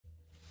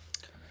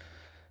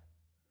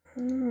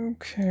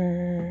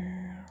Okay.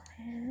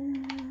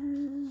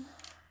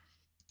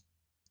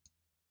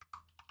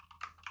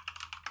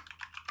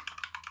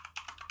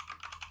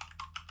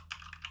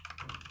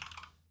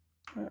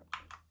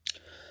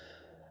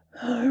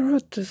 I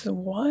wrote this a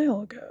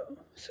while ago.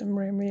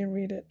 Somebody may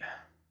read it.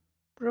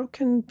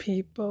 Broken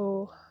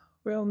people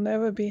will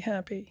never be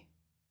happy.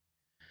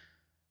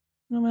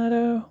 No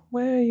matter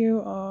where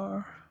you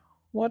are,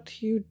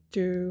 what you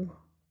do,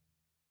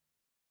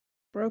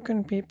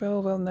 broken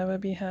people will never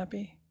be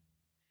happy.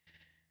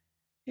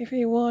 If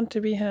you want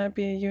to be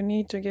happy, you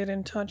need to get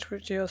in touch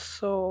with your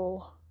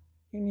soul.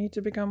 You need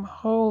to become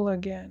whole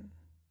again.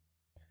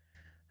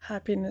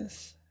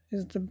 Happiness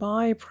is the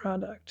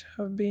byproduct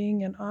of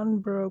being an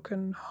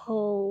unbroken,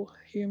 whole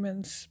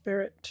human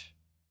spirit.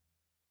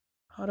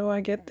 How do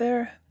I get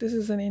there? This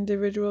is an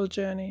individual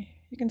journey.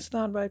 You can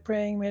start by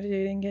praying,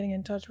 meditating, getting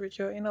in touch with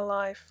your inner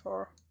life,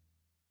 or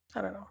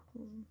I don't know.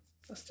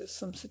 That's just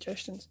some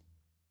suggestions.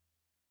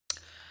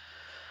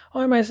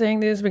 Why am I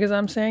saying this? Because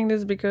I'm saying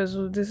this because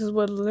this is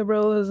what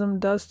liberalism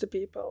does to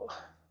people.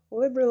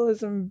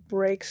 Liberalism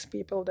breaks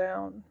people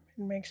down.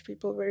 It makes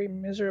people very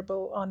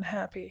miserable,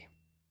 unhappy.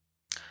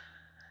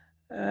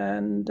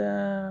 And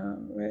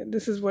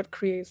this is what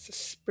creates the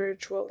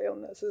spiritual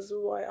illness. This is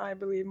why I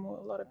believe a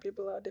lot of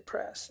people are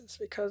depressed. It's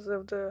because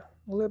of the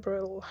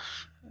liberal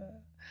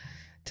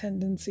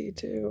tendency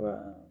to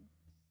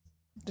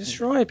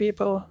destroy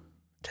people,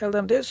 tell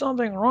them there's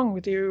something wrong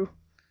with you.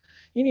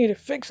 You need to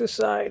fix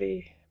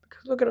society.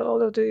 Because look at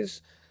all of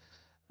these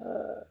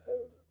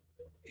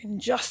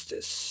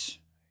injustice.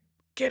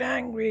 Get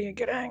angry,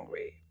 get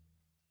angry.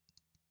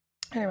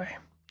 Anyway,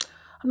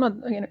 I'm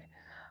not, this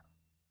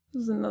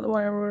is another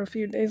one I wrote a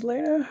few days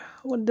later.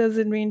 What does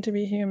it mean to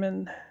be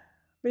human?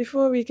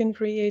 Before we can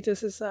create a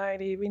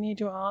society, we need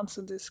to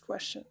answer this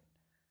question.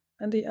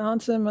 And the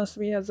answer must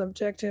be as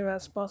objective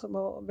as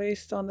possible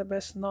based on the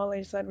best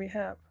knowledge that we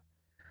have.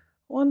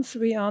 Once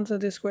we answer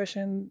this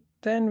question,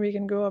 then we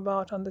can go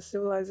about on the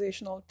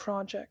civilizational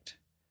project.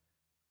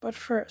 But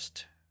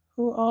first,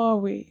 who are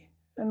we?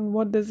 And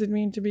what does it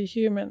mean to be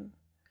human?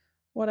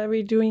 What are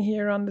we doing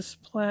here on this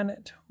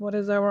planet? What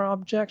is our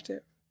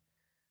objective?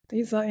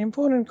 These are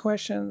important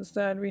questions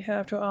that we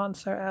have to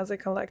answer as a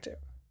collective.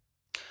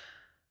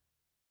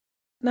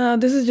 Now,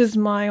 this is just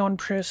my own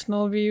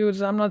personal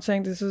views. I'm not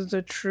saying this is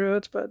the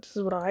truth, but this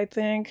is what I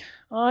think.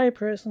 I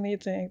personally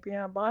think we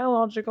are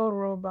biological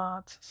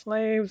robots,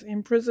 slaves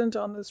imprisoned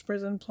on this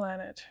prison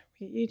planet.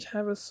 We each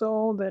have a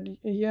soul that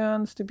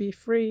yearns to be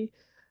free,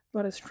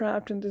 but is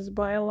trapped in this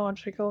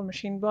biological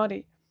machine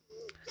body.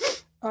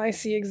 I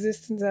see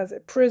existence as a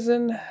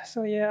prison,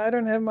 so yeah, I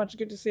don't have much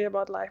good to say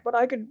about life, but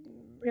I could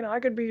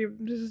be,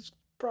 this is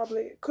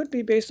probably, could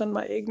be based on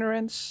my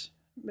ignorance,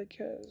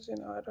 because,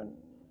 I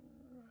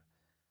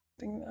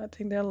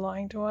think they're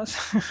lying to us.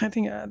 I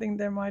think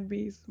there might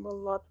be a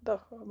lot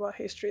about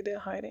history they're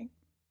hiding.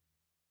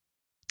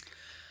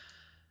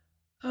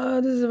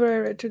 This is what I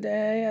read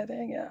today. I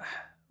think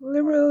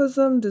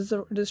liberalism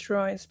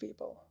destroys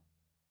people.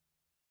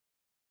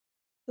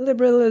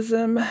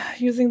 Liberalism,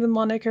 using the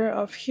moniker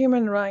of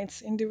human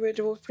rights,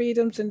 individual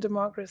freedoms, and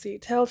democracy,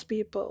 tells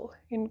people,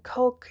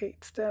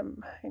 inculcates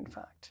them, in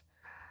fact,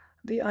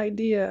 the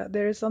idea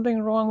there is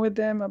something wrong with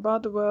them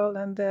about the world,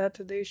 and that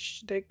they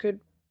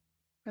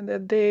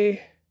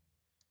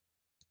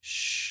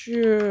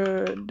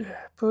should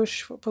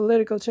push for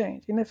political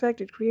change. In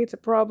effect, it creates a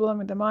problem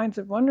in the minds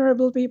of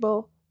vulnerable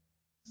people.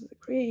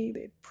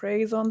 It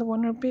preys on the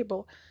vulnerable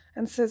people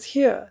and says,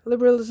 here,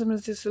 liberalism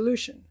is the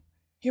solution.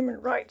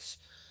 Human rights,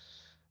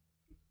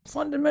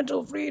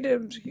 fundamental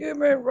freedoms,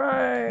 human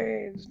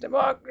rights,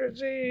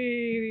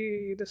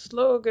 democracy, the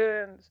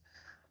slogans.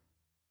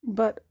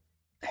 But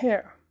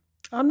here,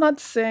 I'm not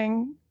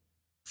saying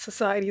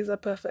societies are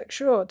perfect.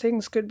 Sure,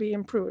 things could be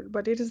improved,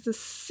 but it is the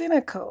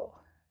cynical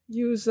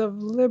use of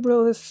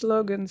liberalist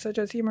slogans such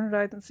as human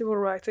rights and civil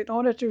rights in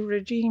order to promote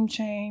regime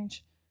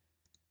change,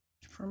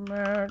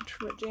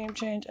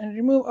 and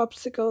remove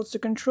obstacles to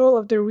control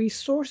of the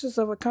resources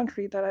of a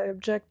country that I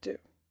object to.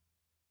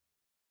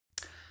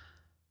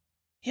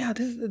 Yeah,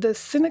 the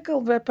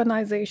cynical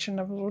weaponization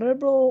of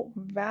liberal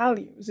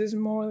values is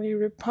morally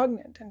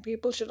repugnant, and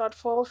people should not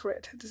fall for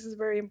it. This is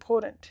very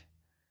important.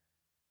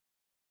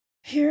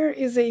 Here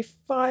is a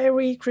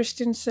fiery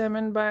Christian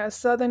sermon by a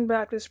Southern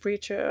Baptist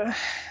preacher.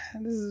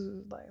 This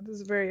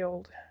is very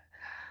old.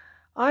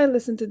 I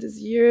listened to this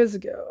years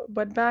ago,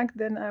 but back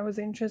then I was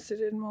interested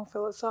in more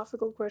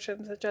philosophical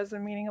questions such as the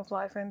meaning of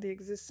life and the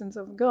existence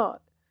of God.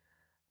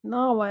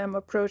 Now I am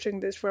approaching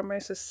this from a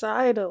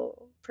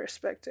societal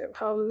perspective,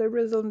 how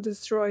liberalism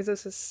destroys a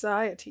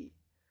society.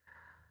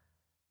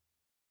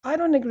 I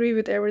don't agree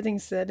with everything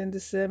said in the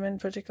sermon,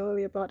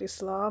 particularly about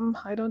Islam.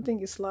 I don't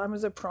think Islam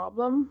is a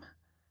problem.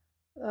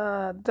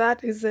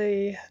 That is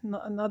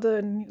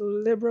another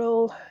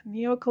liberal,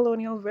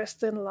 neo-colonial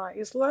Western lie.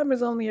 Islam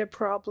is only a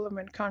problem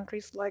when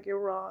countries like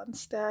Iran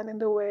stand in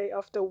the way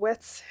of the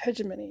West's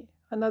hegemony,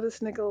 another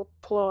cynical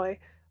ploy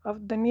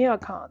of the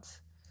neocons.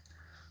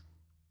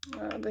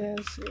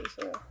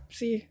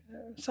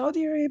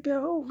 Saudi Arabia,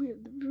 oh,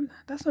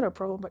 that's not a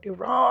problem, but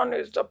Iran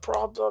is the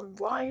problem.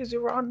 Why is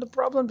Iran the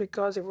problem?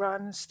 Because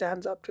Iran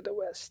stands up to the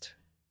West.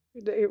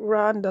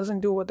 Iran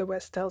doesn't do what the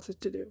West tells it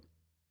to do.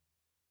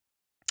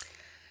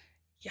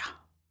 Yeah,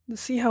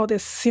 see how they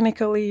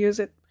cynically use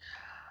it.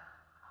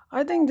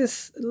 I think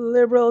this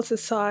liberal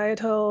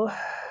societal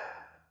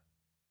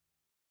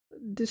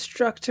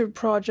destructive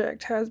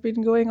project has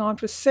been going on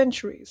for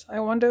centuries. I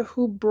wonder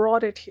who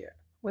brought it here.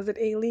 Was it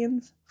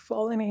aliens,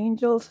 fallen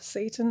angels,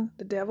 Satan,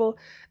 the devil?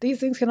 These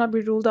things cannot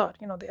be ruled out.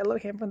 The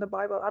Elohim from the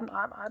Bible.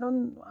 I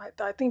don't.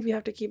 I think we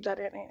have to keep that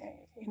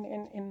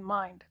in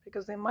mind,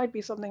 because there might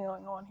be something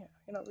going on here.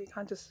 We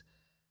can't just.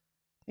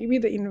 Maybe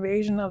the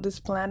invasion of this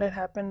planet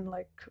happened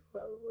like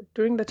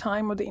during the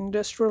time of the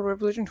Industrial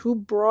Revolution. Who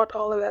brought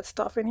all of that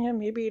stuff in here?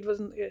 Maybe it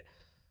wasn't.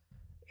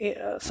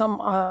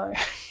 Some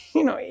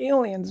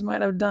aliens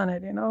might have done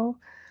it.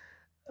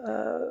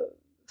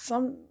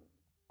 Some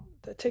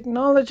the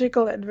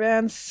technological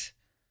advance,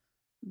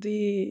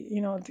 the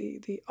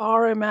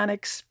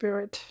Ahrimanic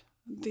spirit,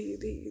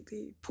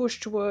 the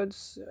push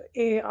towards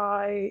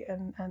AI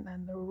and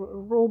the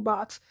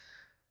robots.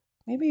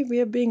 Maybe we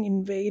are being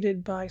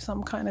invaded by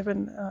some kind of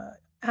an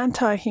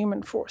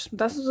anti-human force.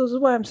 This is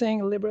why I'm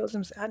saying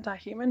liberalism is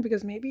anti-human,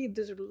 because maybe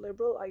this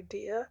liberal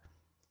idea,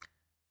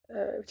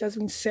 which has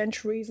been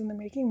centuries in the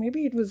making,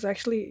 maybe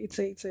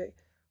it's a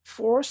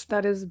force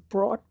that is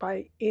brought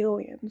by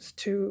aliens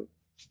to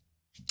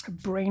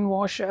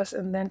brainwash us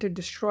and then to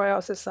destroy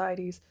our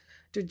societies,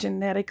 to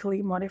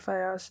genetically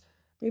modify us.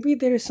 Maybe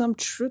there is some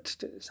truth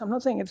to this. I'm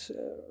not saying it's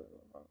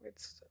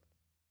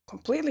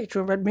completely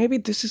true, but maybe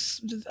this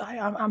is.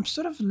 I'm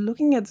sort of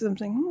looking at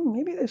something.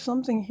 Maybe there's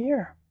something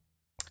here.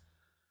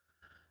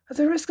 At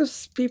the risk of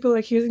people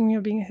accusing me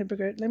of being a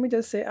hypocrite, let me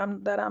just say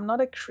that I'm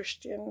not a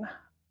Christian.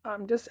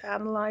 I'm just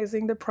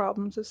analyzing the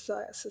problems of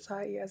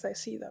society as I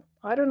see them.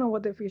 I don't know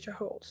what the future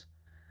holds.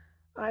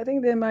 I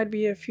think there might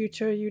be a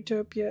future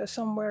utopia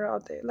somewhere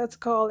out there. Let's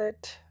call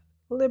it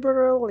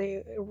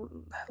liberalia,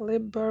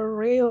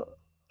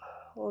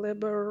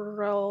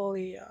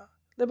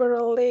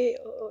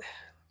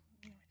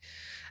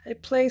 a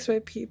place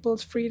where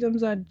people's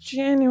freedoms are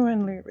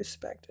genuinely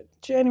respected.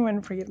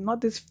 Genuine freedom,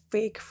 not this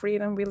fake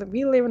freedom. We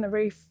live in a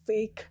very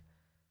fake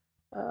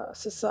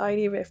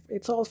society where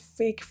it's all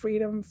fake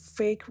freedom,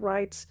 fake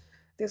rights.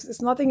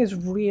 There's nothing is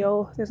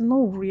real. There's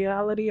no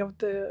reality of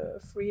the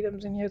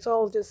freedoms in here. It's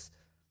all just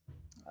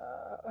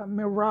a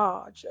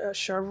mirage, a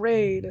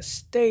charade, a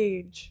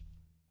stage.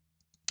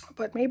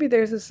 But maybe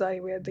there's a society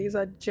where these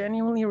are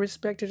genuinely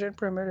respected and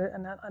promoted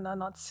and are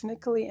not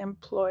cynically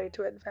employed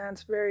to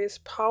advance various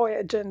power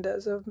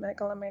agendas of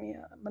maniacal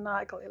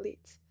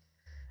elites.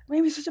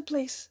 Maybe such a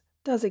place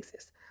does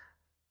exist,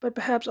 but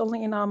perhaps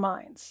only in our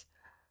minds.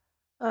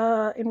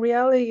 In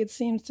reality, it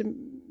seems to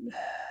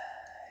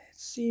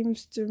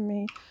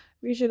me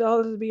we should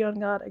always be on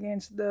guard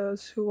against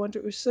those who want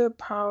to usurp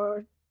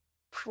power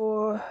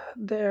for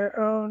their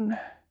own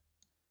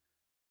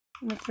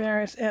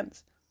nefarious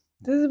ends.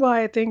 This is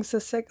why I think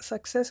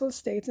successful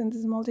states in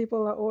this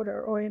multipolar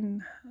order, or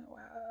in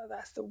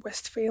that's the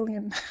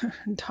Westphalian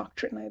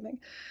doctrine, I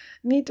think,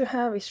 need to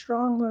have a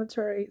strong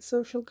military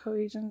social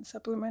cohesion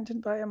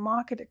supplemented by a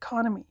market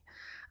economy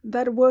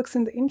that works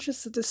in the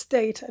interests of the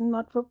state and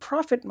not for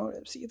profit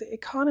motives. The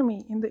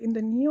economy in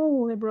the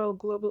neoliberal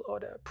global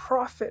order,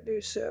 profit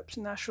usurps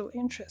national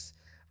interests,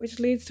 which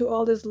leads to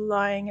all this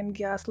lying and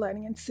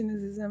gaslighting and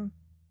cynicism.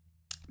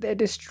 They're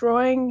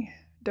destroying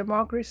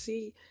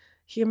democracy,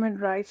 human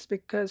rights,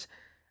 because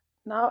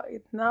now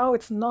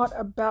it's not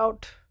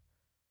about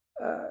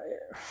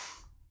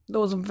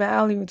those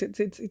values.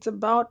 It's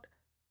about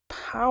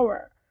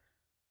power.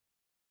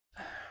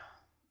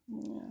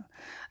 Yeah.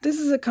 This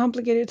is a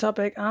complicated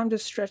topic. I'm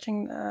just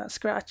scratching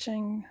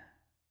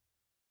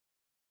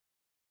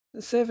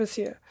the surface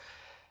here.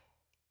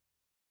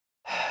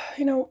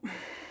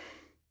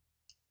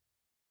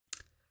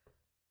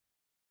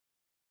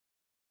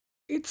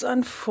 It's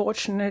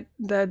unfortunate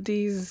that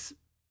these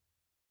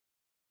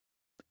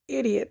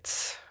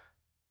idiots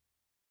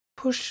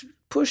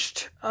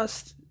pushed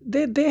us.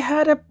 They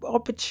had an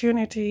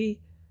opportunity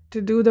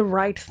to do the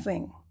right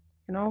thing.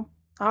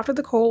 After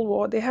the Cold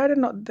War,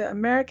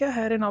 America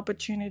had an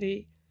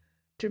opportunity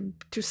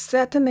to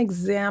set an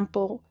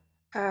example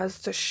as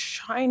the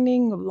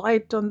shining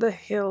light on the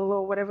hill,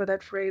 or whatever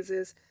that phrase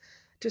is,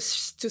 to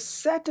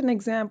set an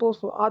example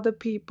for other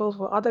people,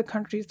 for other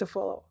countries to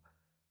follow.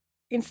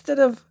 Instead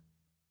of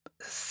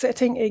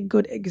setting a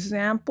good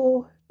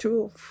example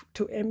to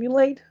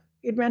emulate,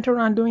 it went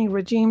around doing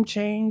regime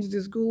change.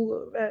 This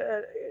Google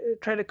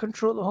try to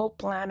control the whole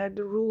planet,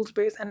 the rules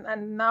based,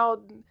 and now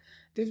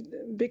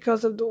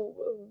because of the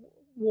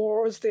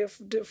wars they've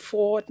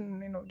fought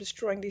and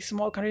destroying these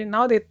small countries,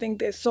 now they think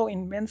they're so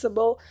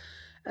invincible,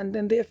 and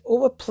then they've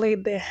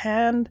overplayed their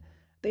hand.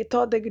 They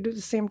thought they could do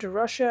the same to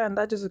Russia, and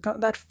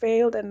that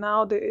failed, and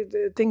now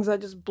the things are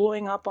just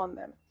blowing up on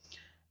them.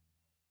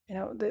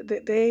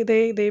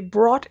 They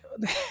brought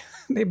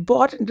they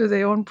bought into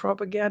their own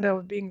propaganda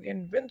of being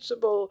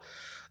invincible.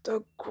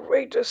 the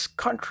greatest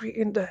country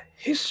in the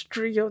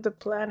history of the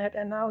planet,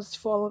 and now it's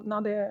falling.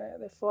 Now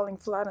they're falling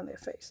flat on their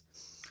face.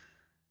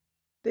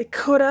 They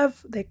could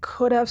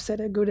have set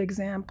a good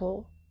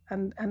example,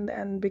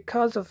 and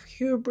because of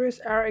hubris,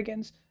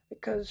 arrogance,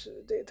 because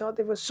they thought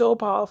they were so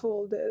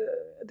powerful,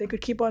 they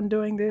could keep on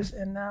doing this,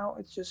 and now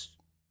it's just,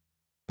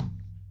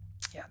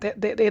 yeah,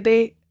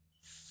 they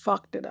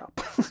fucked it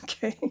up.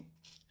 Okay.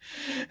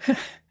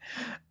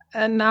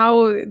 And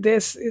now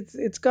this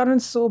it's gotten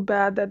so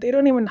bad that they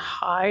don't even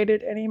hide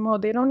it anymore.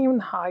 They don't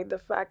even hide the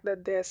fact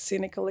that they're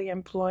cynically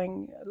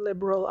employing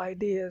liberal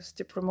ideas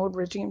to promote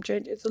regime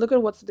change. It's look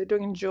at what they're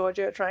doing in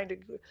Georgia, trying to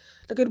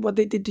look at what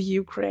they did to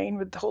Ukraine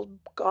with the whole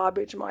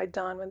garbage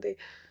Maidan when they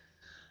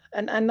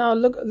and now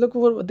look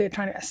what they're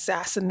trying to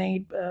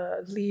assassinate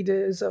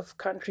leaders of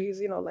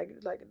countries, like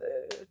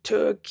the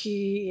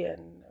Turkey,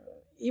 and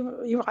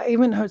I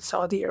even heard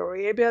Saudi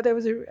Arabia there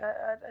was a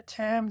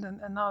attempt,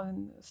 and now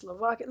in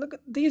Slovakia. Look at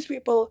these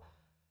people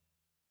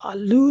are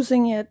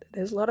losing it.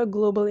 There's a lot of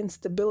global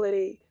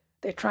instability.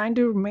 They're trying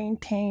to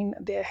maintain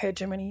their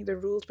hegemony, the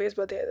rules based,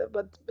 but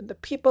the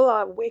people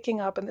are waking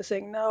up and they're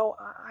saying, no,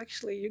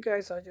 actually, you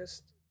guys are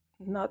just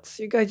nuts.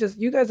 You guys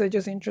are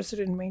just interested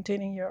in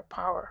maintaining your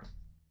power.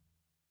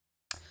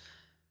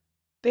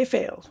 They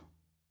failed.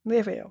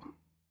 They fail.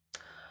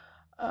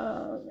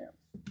 Yeah.